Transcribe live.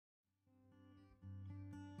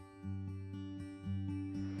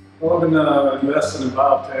Well, I've been investing in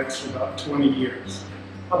biotech for about 20 years.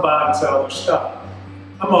 I buy and sell their stock.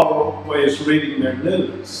 I'm always reading their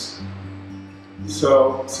news.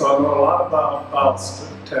 So I know a lot about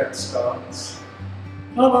biotech stocks.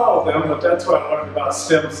 Not all of them, but that's what I learned about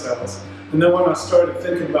stem cells. And then when I started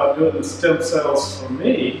thinking about doing the stem cells for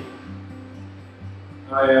me,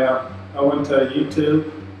 I went to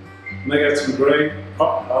YouTube, and they got some great,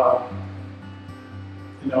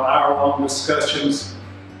 hour-long discussions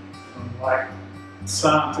from like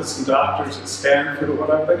scientists and doctors at Stanford or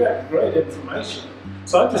whatever. They got great information.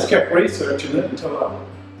 So I just kept researching it until I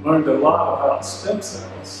learned a lot about stem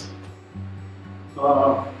cells.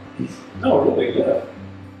 No, really good.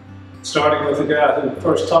 Starting with the guy who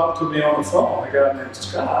first talked to me on the phone, a guy named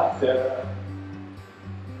Scott, that,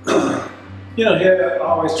 he had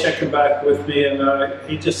always checking back with me, and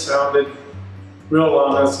he just sounded real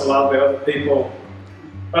honest. A lot of the other people,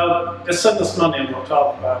 well, just send us money and we'll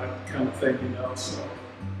talk about it, kind of thing,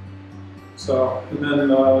 So, and then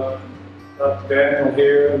Dr. Daniel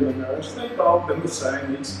here and the nurse, they've all been the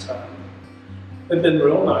same each time. They've been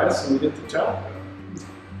real nice and we get the job done.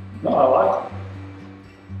 No, I like them.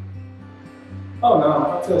 Oh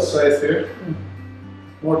no, I feel safe here.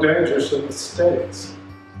 More dangerous in the States.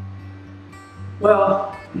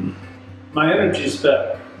 Well, my energy's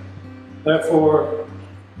better. Therefore,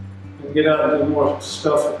 I can get out and do more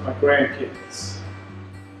stuff with my grandkids.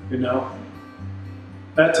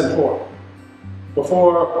 That's important.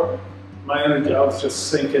 Before, my energy, I was just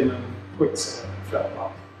sinking in quicksand, it felt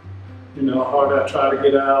like. The harder I try to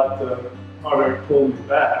get out, the harder it pulled me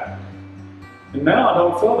back. And now I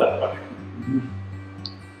don't feel that way.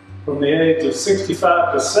 From the age of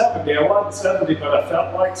 65 to 70, I wasn't 70, but I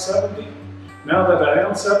felt like 70. Now that I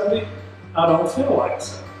am 70, I don't feel like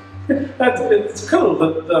 70. It's cool,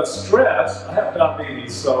 the stress, I have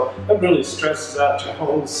diabetes, so it really stresses out your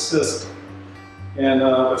whole system. And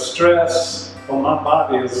the stress on my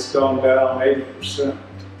body has gone down 80%,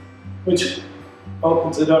 which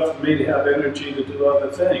opens it up for me to have energy to do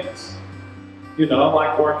other things. I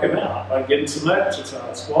like working out, I like getting some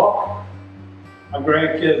exercise, walking. My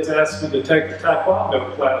grandkids asked me to take a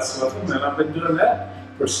taekwondo class with them, and I've been doing that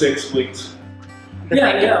for 6 weeks.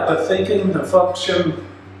 The thinking, the function,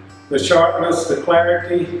 the sharpness, the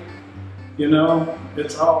clarity,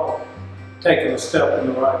 it's all taking a step in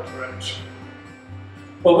the right direction.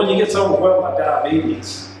 But when you get so overwhelmed by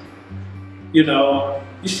diabetes, you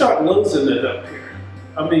start losing it up here.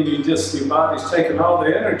 I mean, your body's taking all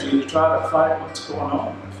the energy to try to fight what's going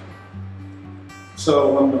on with it.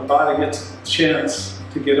 So when the body gets a chance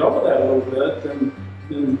to get over that a little bit,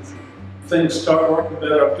 then things start working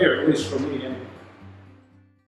better up here, at least for me anyway.